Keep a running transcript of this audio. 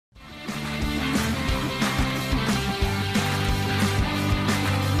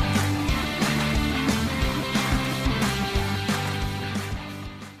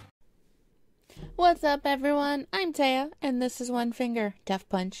What's up, everyone? I'm Taya, and this is One Finger Death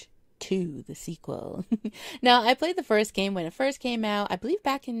Punch 2, the sequel. Now, I played the first game when it first came out, I believe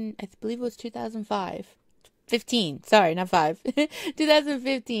it was 2005. 15, sorry, not 5.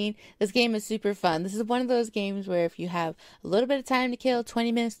 2015. This game is super fun. This is one of those games where if you have a little bit of time to kill,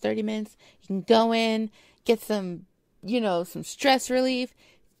 20 minutes, 30 minutes, you can go in, get some, some stress relief.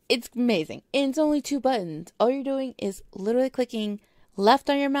 It's amazing. And it's only 2 buttons. All you're doing is literally clicking left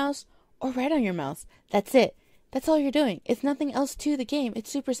on your mouse or right on your mouse. That's it. That's all you're doing. It's nothing else to the game. It's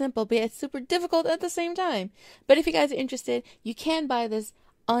super simple, but it's super difficult at the same time. But if you guys are interested, you can buy this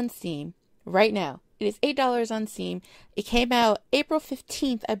on Steam right now. It is $8 on Steam. It came out April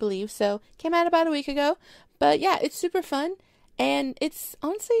 15th, I believe, so it came out about a week ago. But yeah, it's super fun, and it's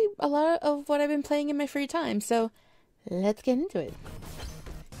honestly a lot of what I've been playing in my free time, so let's get into it.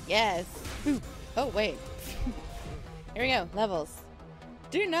 Yes. Ooh. Oh, wait. Here we go. Levels.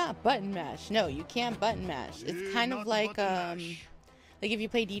 Do not button mash. No, you can't button mash. It's kind of like if you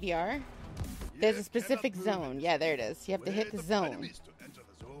play DDR, there's a specific zone. Yeah, there it is. You have to hit the zone.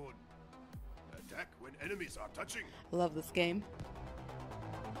 When enemies are touching. Love this game.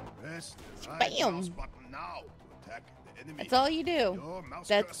 Bam! That's all you do.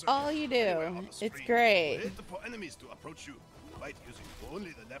 That's all you do. It's great. Wait for enemies to approach you. Fight using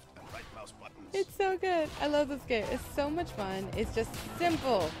only the left and right mouse buttons. It's so good. I love this game. It's so much fun. It's just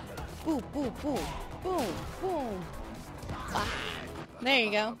simple. Boom, boom, boom, boom, boom. Ah. There you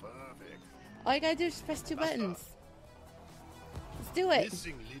go. Perfect. All you gotta do is just press 2 buttons. Let's do it.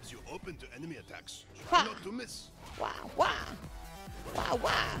 Missing leaves you open to enemy attacks. Try not to miss. Wow, wow. Wow,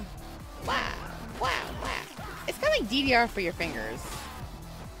 wow. Wow, wow, wow. It's kind of like DDR for your fingers.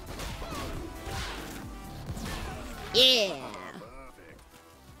 Yeah. Perfect.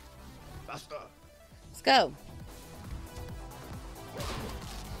 Faster. Let's go.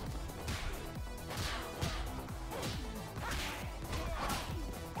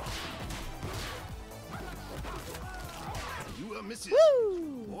 You are missing.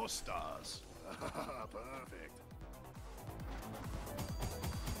 Woo! More stars. Perfect.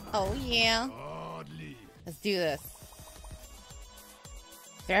 Oh, yeah. Godly. Let's do this.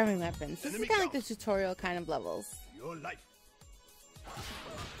 Throwing weapons. This is Enemy kind of like the count. tutorial kind of levels. Your life.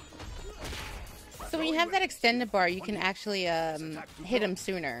 So when you have that extended bar, you can actually hit them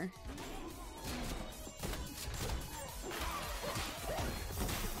sooner.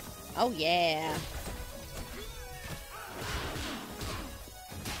 Oh, yeah.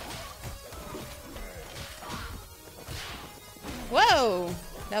 Whoa!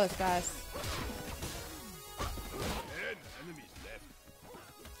 That was fast. 10 enemies left.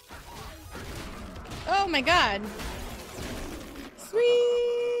 Oh my god!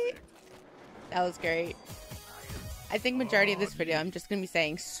 Sweet! That was great. I think majority of this video I'm just gonna be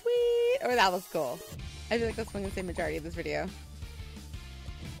saying sweet, or that was cool. I feel like that's what I'm gonna say majority of this video.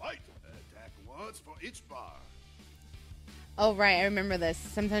 Fight. Attack once for each bar. Oh right, I remember this.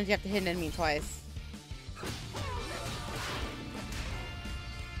 Sometimes you have to hit an enemy twice.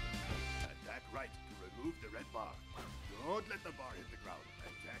 Attack right to remove the red bar. Don't let the bar hit the ground.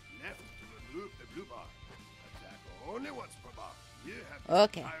 Attack left to remove the blue bar. Attack only once per bar. You have the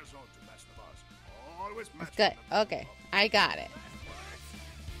Okay. entire zone to match the bars. Always match That's good. them. Okay, I got it.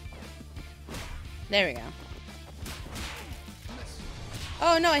 There we go.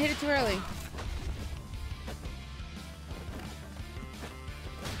 Oh no, I hit it too early.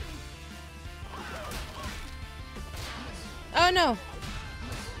 Oh no.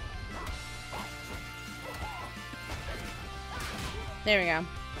 There we go.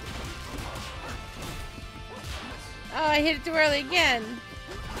 Oh, I hit it too early again.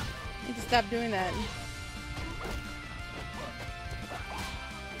 I need to stop doing that.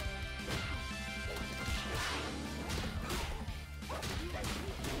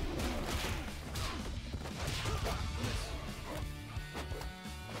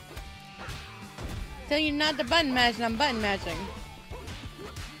 Tell you not to button mash, and I'm button mashing. 10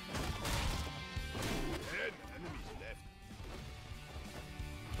 enemies left.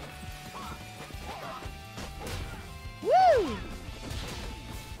 Woo!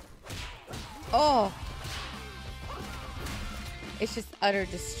 Oh. It's just utter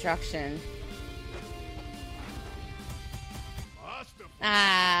destruction. Masterful.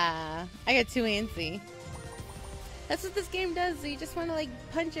 Ah, I got too antsy. That's what this game does. You just want to like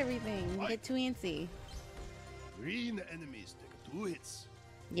punch everything. You get too antsy. Green enemies take 2 hits.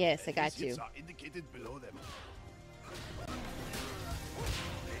 Yes, I got These you. hits are indicated below them.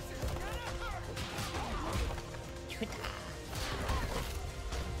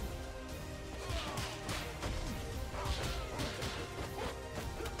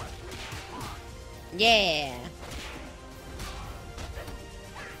 Yeah.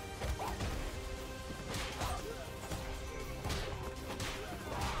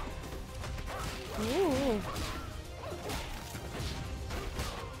 Ooh.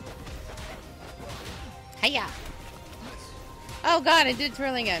 Hiya. Oh god, I did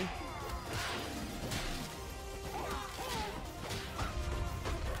twirling again.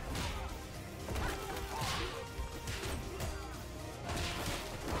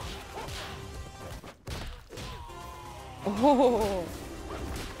 Oh.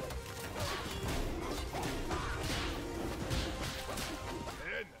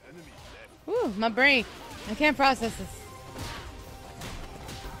 Ooh, my brain. I can't process this.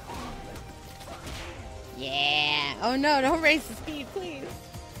 Yeah. Oh no, don't raise the speed, please.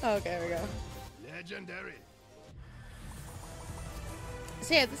 Okay, there we go. Legendary.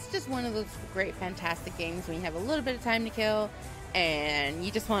 So yeah, this is just one of those great, fantastic games when you have a little bit of time to kill and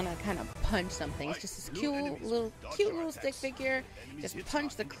you just want to kind of punch something. It's just this cute little stick figure. Just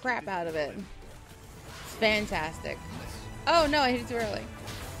punch the crap out of it. It's fantastic. Oh no, I hit it too early.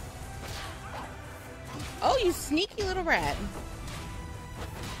 Oh, you sneaky little rat.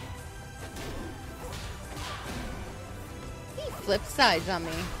 He flipped sides on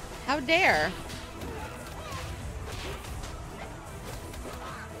me. How dare.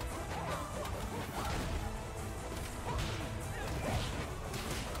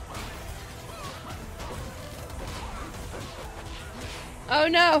 Oh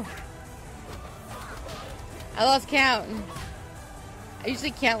no! I lost count. I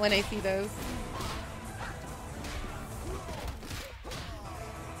usually count when I see those.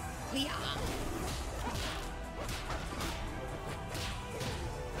 Yeah.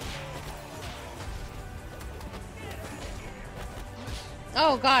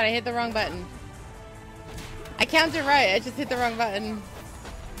 Oh god, I hit the wrong button. I counted right, I just hit the wrong button.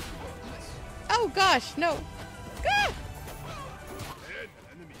 Oh gosh, no. Ah!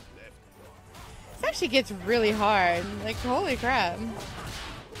 This actually gets really hard. Like, holy crap.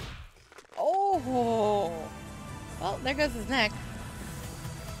 Oh. Well, there goes his neck.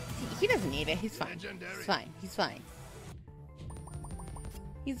 He doesn't need it. He's fine. He's fine. He's fine.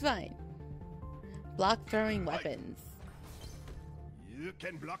 He's fine. Block throwing weapons. You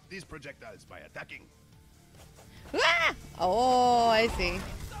can block these projectiles by attacking. Ah! Oh, I see.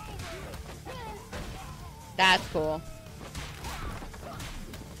 That's cool.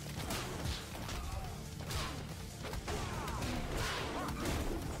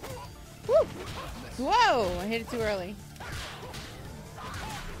 Woo! Whoa! I hit it too early.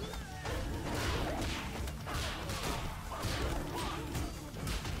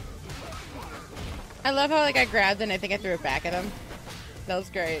 I love how like I grabbed it and I think I threw it back at him. That was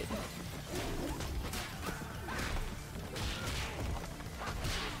great.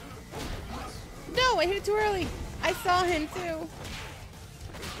 No, I hit it too early. I saw him too.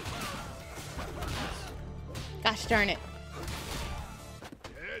 Gosh darn it.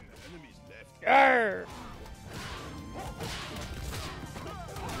 10 enemies left. Arr.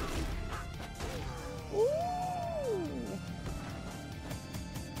 Ooh.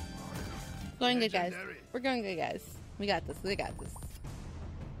 Going good, guys. We're going good, guys. We got this. We got this.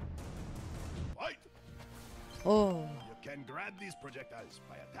 Fight. Oh. You can grab these projectiles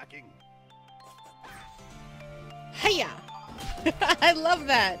by attacking. Hiya! I love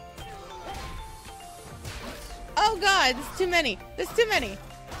that. Oh god, there's too many. There's too many.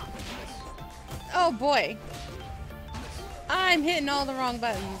 Oh boy. I'm hitting all the wrong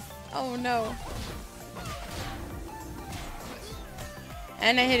buttons. Oh no.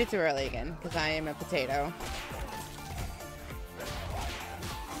 And I hit it too early again, because I am a potato.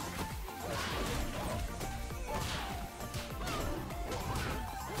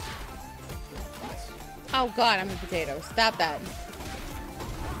 Oh god, I'm a potato. Stop that.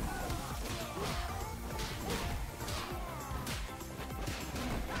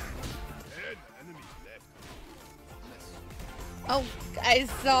 Oh, I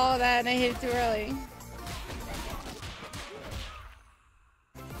saw that and I hit it too early.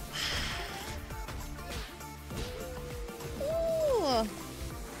 Ooh.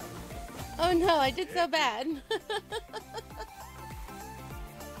 Oh no, I did so bad.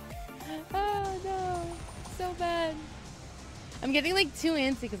 Oh no, so bad. I'm getting like too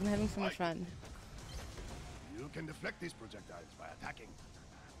antsy because I'm having so much fun. You can deflect these projectiles by attacking.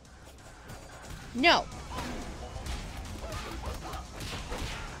 No.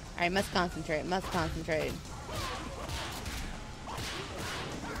 Alright, must concentrate, must concentrate.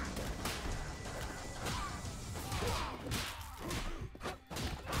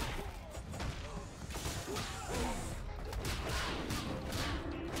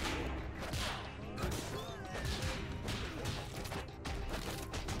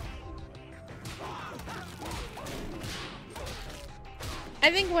 I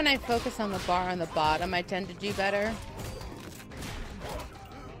think when I focus on the bar on the bottom, I tend to do better.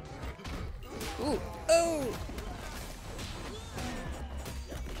 Ooh. Oh!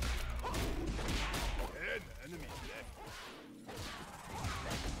 10 enemies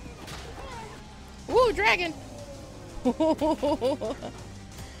left. Ooh, dragon!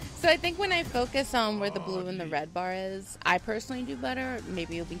 So I think when I focus on where the blue and the red bar is, I personally do better.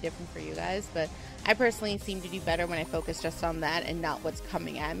 Maybe it'll be different for you guys, but I personally seem to do better when I focus just on that and not what's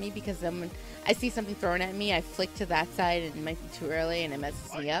coming at me, because then when I see something thrown at me, I flick to that side and it might be too early and it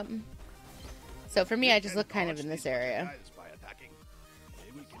messes me up. So for me, I just look kind of in this area. By attacking.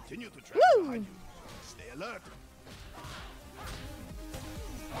 They will continue to track behind you. Stay alert.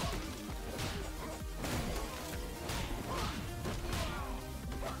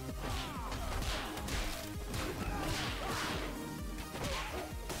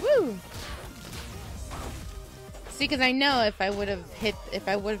 Woo! See, because I know if I would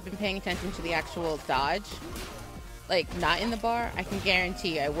have been paying attention to the actual dodge, like not in the bar, I can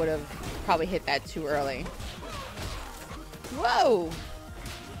guarantee I would have probably hit that too early. Whoa!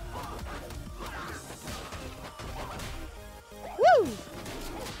 Woo!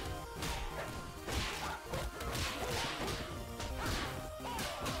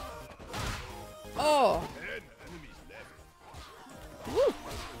 Oh! 10 enemies left. Woo!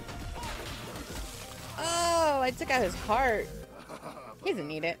 Oh, I took out his heart. He doesn't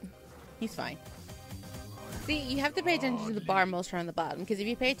need it. He's fine. See, you have to pay attention to the bar most around the bottom, because if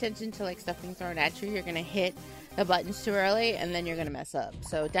you pay attention to like stuff being thrown at you, you're gonna hit the buttons too early, and then you're gonna mess up.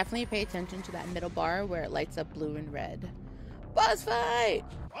 So definitely pay attention to that middle bar where it lights up blue and red. Boss fight!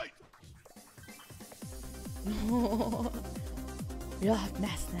 Fight! You'll have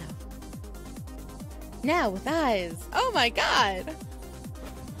masks now. Now with eyes. Oh my god!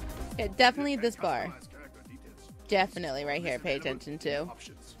 Yeah, definitely this bar. Customize character details. Definitely right here, pay attention to.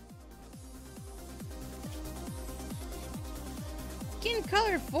 Options. Skin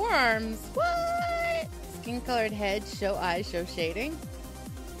colored forearms. What? Skin colored head, show eyes, show shading.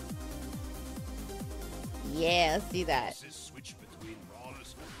 Yeah, let's see that. This is switch between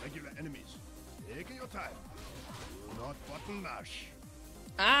brawlers and regular enemies. Take your time. Do not button mash.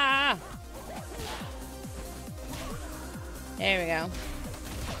 Ah! There we go.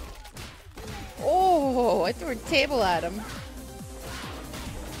 Oh, I threw a table at him.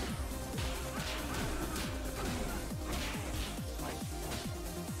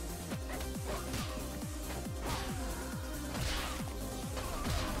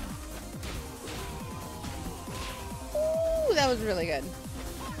 Ooh, that was really good.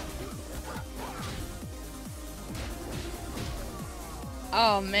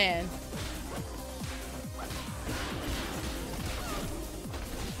 Oh, man.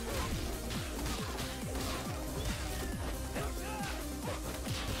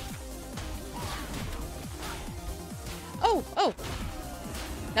 Oh!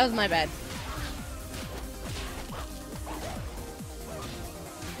 That was my bad.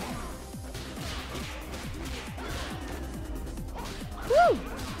 Woo!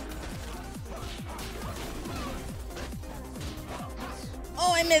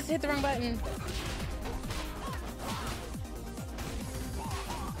 Oh, I missed. Hit the wrong button. 10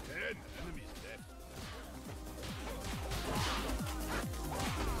 enemies left.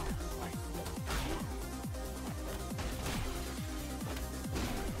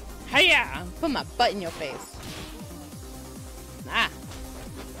 Hiya! Put my butt in your face. Ah.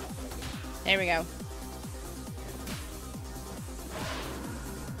 There we go.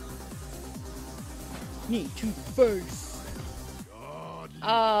 Me to first. Godly.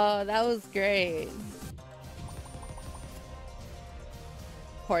 Oh, that was great.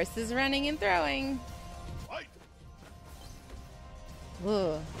 Horses running and throwing. Fight!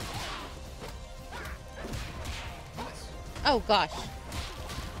 Ooh. Oh gosh.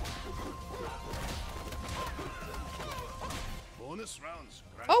 Bonus rounds.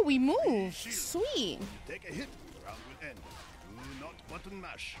 grant Oh, we free moved. shield. Sweet. Take a hit. The round will end. Do not button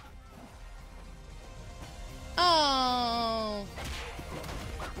mash. Oh.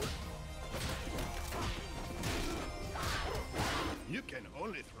 You can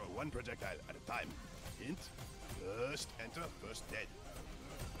only throw one projectile at a time. Hint: first enter, first dead.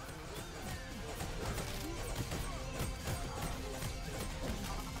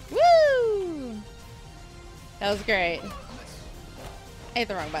 Woo! That was great. I hit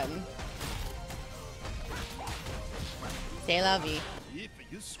the wrong button. C'est la vie. If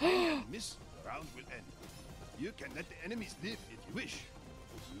you swing and miss, the round will end. You can let the enemies live if you wish.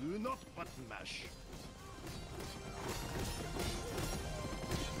 Do not button mash.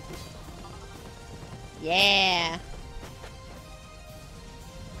 Yeah.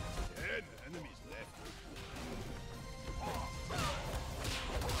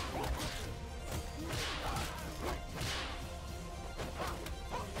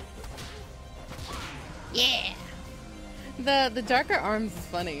 Yeah! The darker arms is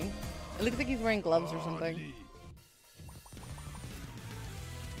funny. It looks like he's wearing gloves or something.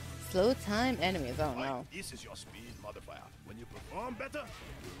 Slow time enemies. Oh no. This is your speed modifier. When you perform better,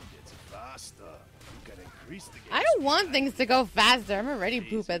 you get faster. You can increase the game. I don't want things to go faster. I'm already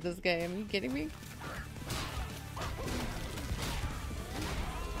poop at this game. Are you kidding me?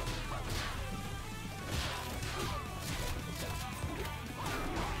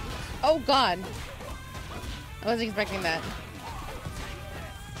 Oh god. I wasn't expecting that.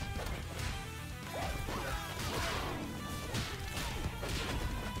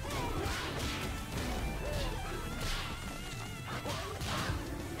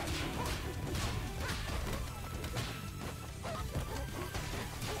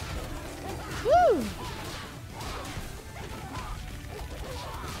 Woo!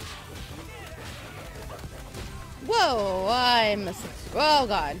 Whoa, I missed. Oh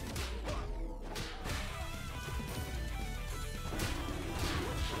god.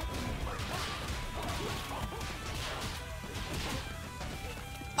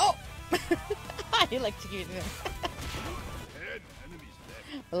 Oh! I electrocuted him.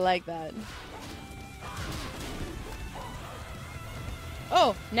 I like that.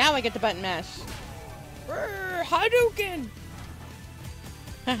 Oh, now I get the button mash. Hadouken!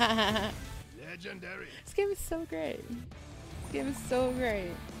 Legendary. This game is so great. This game is so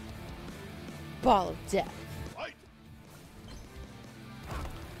great. Ball of death. Fight.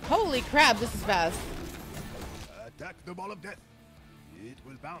 Holy crap, this is fast. Attack the ball of death. It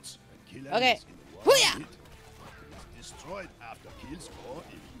will bounce and kill Okay. enemies in the one Hoo-yah! hit. It is destroyed after kills or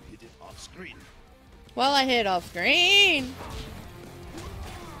if you hit it off screen. Well, I hit off screen.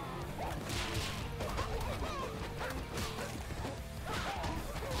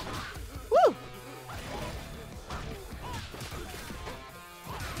 Woo!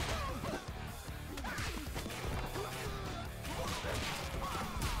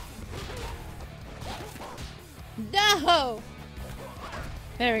 No!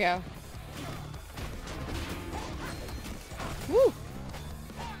 There we go. Woo!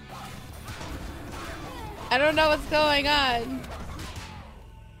 I don't know what's going on.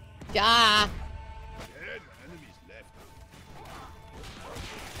 Ah! 10 enemies left.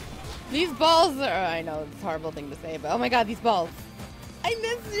 These balls are... I know, it's a horrible thing to say, but oh my god, these balls. I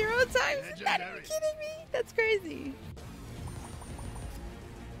missed 0 times. Are you Legendary. kidding me? That's crazy.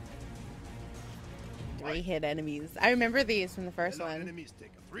 3-hit enemies. I remember these from the first Fellow one. enemies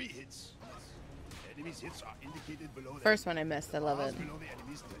take 3 hits. Enemies hits are indicated below them. First one I missed. I love Bars it. below the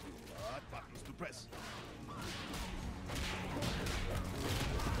enemies tell you what buttons to press.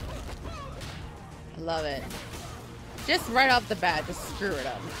 I love it. Just right off the bat, just screw it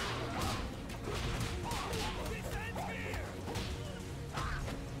up.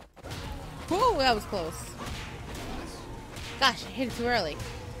 Whoa, that was close. Gosh, I hit it too early.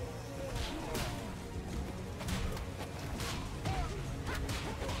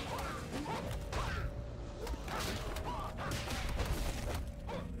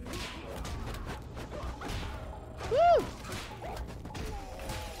 Woo!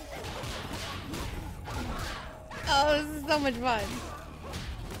 Oh, this is so much fun.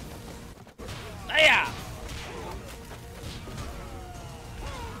 Yeah.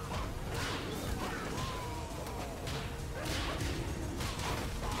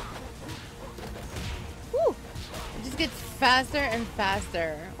 Woo! It just gets faster and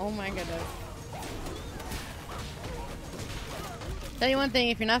faster. Oh my goodness. Tell you one thing,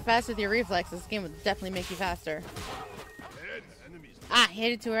 if you're not fast with your reflexes, this game will definitely make you faster. 10 enemies left. Ah,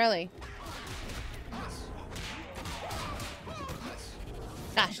 hit it too early.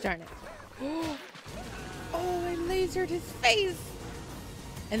 Gosh darn it. Oh, I lasered his face.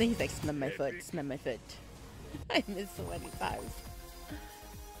 And then he's like, smell my foot, smell my foot. I missed so many times.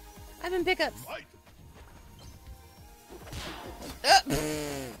 I'm in pickups. Fight.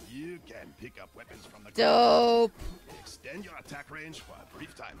 You can pick up weapons from the ground. Dope. Extend your attack range for a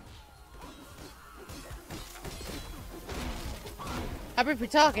brief time. How brief we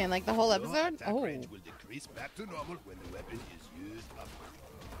talking? Like the whole Your episode? attack Oh. range will decrease back to normal when the weapon is used up.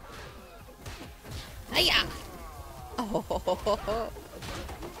 Hiya! Oh.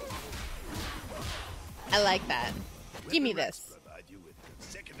 I like that. Give me Weapon racks this. provide you with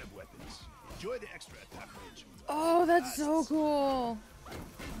consecutive weapons. Enjoy the extra attack range. Oh, that's so Lasts. cool.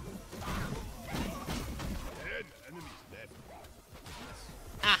 10 enemies left.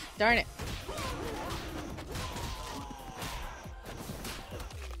 Ah, darn it.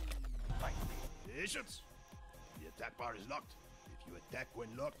 Patience. The attack bar is locked. If you attack when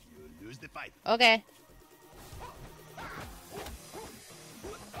locked, you lose the fight. Okay.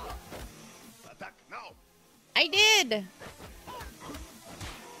 Attack now. I did!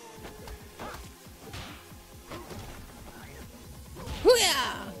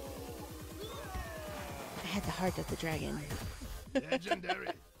 Hoo-yah! I had the heart of the dragon. Legendary.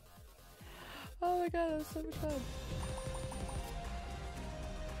 Oh my god, that was so much fun.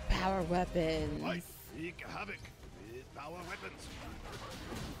 Power weapons. Right, wreak havoc with power weapons.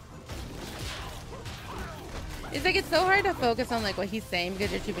 It's like, it's so hard to focus on like what he's saying because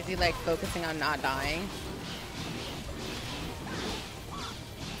you're too busy like focusing on not dying.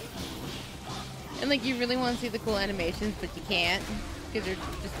 And like you really want to see the cool animations, but you can't because you're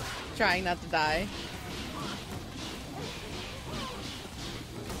just trying not to die.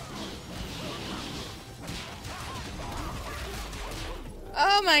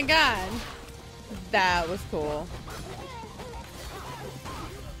 Oh my god! That was cool.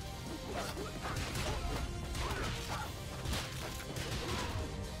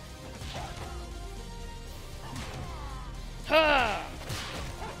 Ha!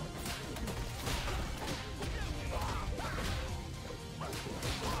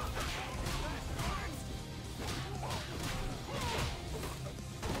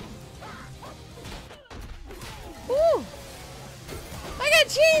 Woo! I got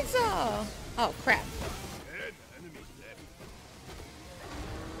chainsaw! Oh crap. Dead enemy dead.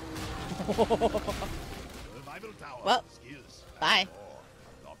 Survival tower. Well, Skills. bye.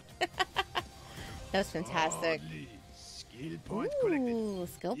 Unlocked. That was fantastic. Lovely. Skill point collected. Ooh,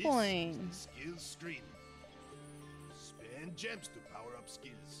 skill This point. is the skill stream. Spend gems to power up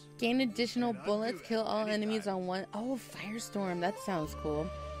skills. Gain additional bullets, kill all enemies on one. Oh, Firestorm. That sounds cool.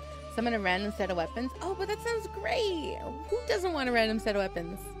 Summon a random set of weapons. Oh, but that sounds great. Who doesn't want a random set of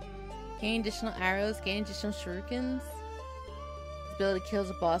weapons? Gain additional arrows. Gain additional shurikens. This ability kills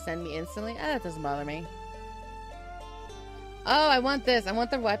a boss enemy instantly. Ah, that doesn't bother me. Oh, I want this. I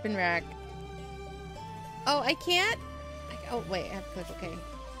want the weapon rack. Oh, I can't? Oh, wait. I have to click OK.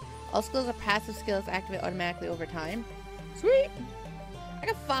 All skills are passive skills activate automatically over time. Sweet! I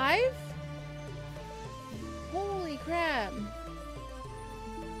got 5? Holy crap.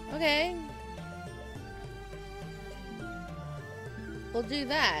 Okay. We'll do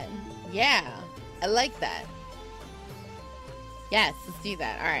that. Yeah. I like that. Yes, let's do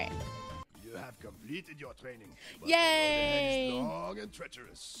that. Alright. You have completed your training. But Yay! the road ahead is long and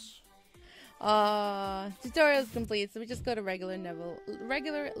treacherous. Tutorial's complete, so we just go to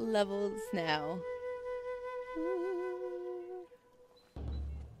regular levels now.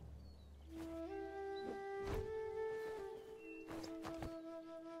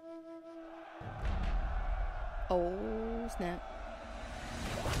 Oh, snap.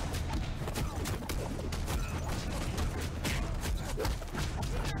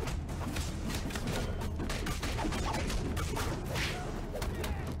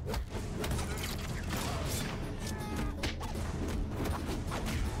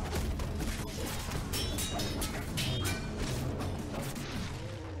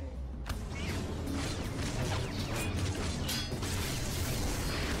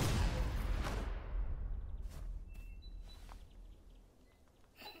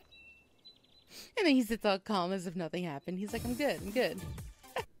 And then he sits all calm as if nothing happened. He's like, I'm good, I'm good.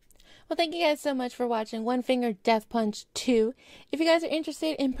 Well, thank you guys so much for watching One Finger Death Punch 2. If you guys are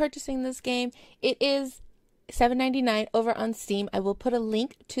interested in purchasing this game, it is $7.99 over on Steam. I will put a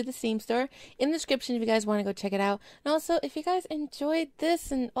link to the Steam store in the description if you guys want to go check it out. And also, if you guys enjoyed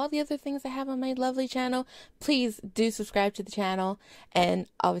this and all the other things I have on my lovely channel, please do subscribe to the channel. And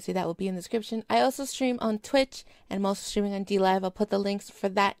obviously that will be in the description. I also stream on Twitch and I'm also streaming on DLive. I'll put the links for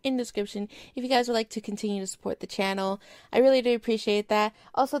that in the description if you guys would like to continue to support the channel. I really do appreciate that.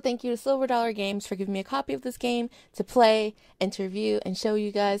 Also, thank you to Silver Dollar Games for giving me a copy of this game to play and to review and show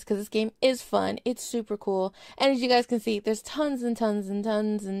you guys, because this game is fun. It's super cool. And as you guys can see, there's tons and tons and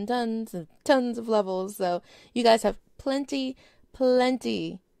tons and tons and tons of levels. So you guys have plenty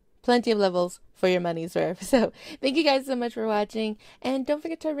of levels for your money's worth. So thank you guys so much for watching. And don't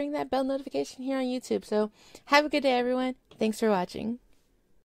forget to ring that bell notification here on YouTube. So have a good day, everyone. Thanks for watching.